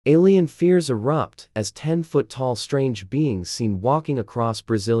Alien fears erupt as 10-foot-tall strange beings seen walking across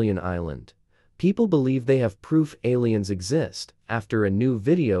Brazilian island. People believe they have proof aliens exist after a new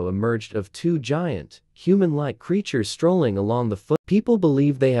video emerged of two giant, human-like creatures strolling along the foot. People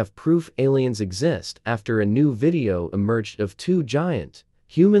believe they have proof aliens exist after a new video emerged of two giant,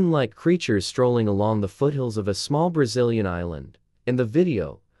 human-like creatures strolling along the foothills of a small Brazilian island. In the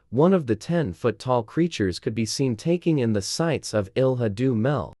video, one of the 10-foot-tall creatures could be seen taking in the sights of Ilha do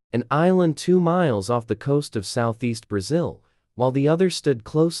Mel, an island 2 miles off the coast of southeast Brazil, while the other stood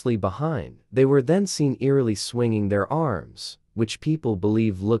closely behind. They were then seen eerily swinging their arms, which people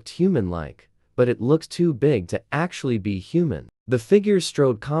believe looked human-like, but it looked too big to actually be human. The figures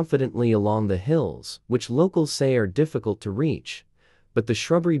strode confidently along the hills, which locals say are difficult to reach, but the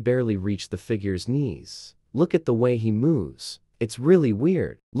shrubbery barely reached the figure's knees. Look at the way he moves. It's really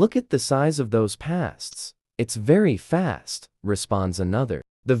weird. Look at the size of those pasts. It's very fast, responds another.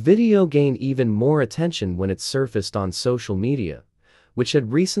 The video gained even more attention when it surfaced on social media, which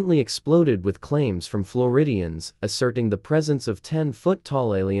had recently exploded with claims from Floridians asserting the presence of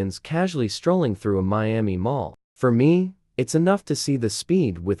 10-foot-tall aliens casually strolling through a Miami mall. For me, it's enough to see the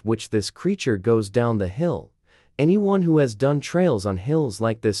speed with which this creature goes down the hill. Anyone who has done trails on hills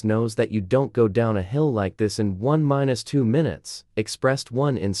like this knows that you don't go down a hill like this in 1-2 minutes, expressed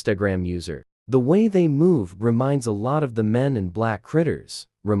one Instagram user. The way they move reminds a lot of the Men in Black critters,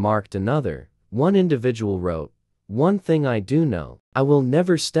 remarked another. One individual wrote, "One thing I do know, I will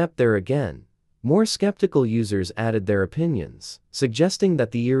never step there again." More skeptical users added their opinions, suggesting that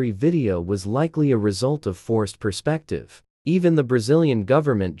the eerie video was likely a result of forced perspective. Even the Brazilian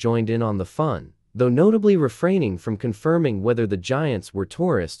government joined in on the fun, though notably refraining from confirming whether the giants were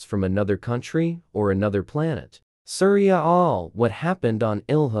tourists from another country or another planet. Surreal, what happened on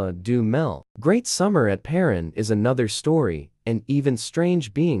Ilha do Mel? Great summer at Perin is another story, and even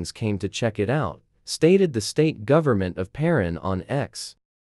strange beings came to check it out, stated the state government of Perin on X.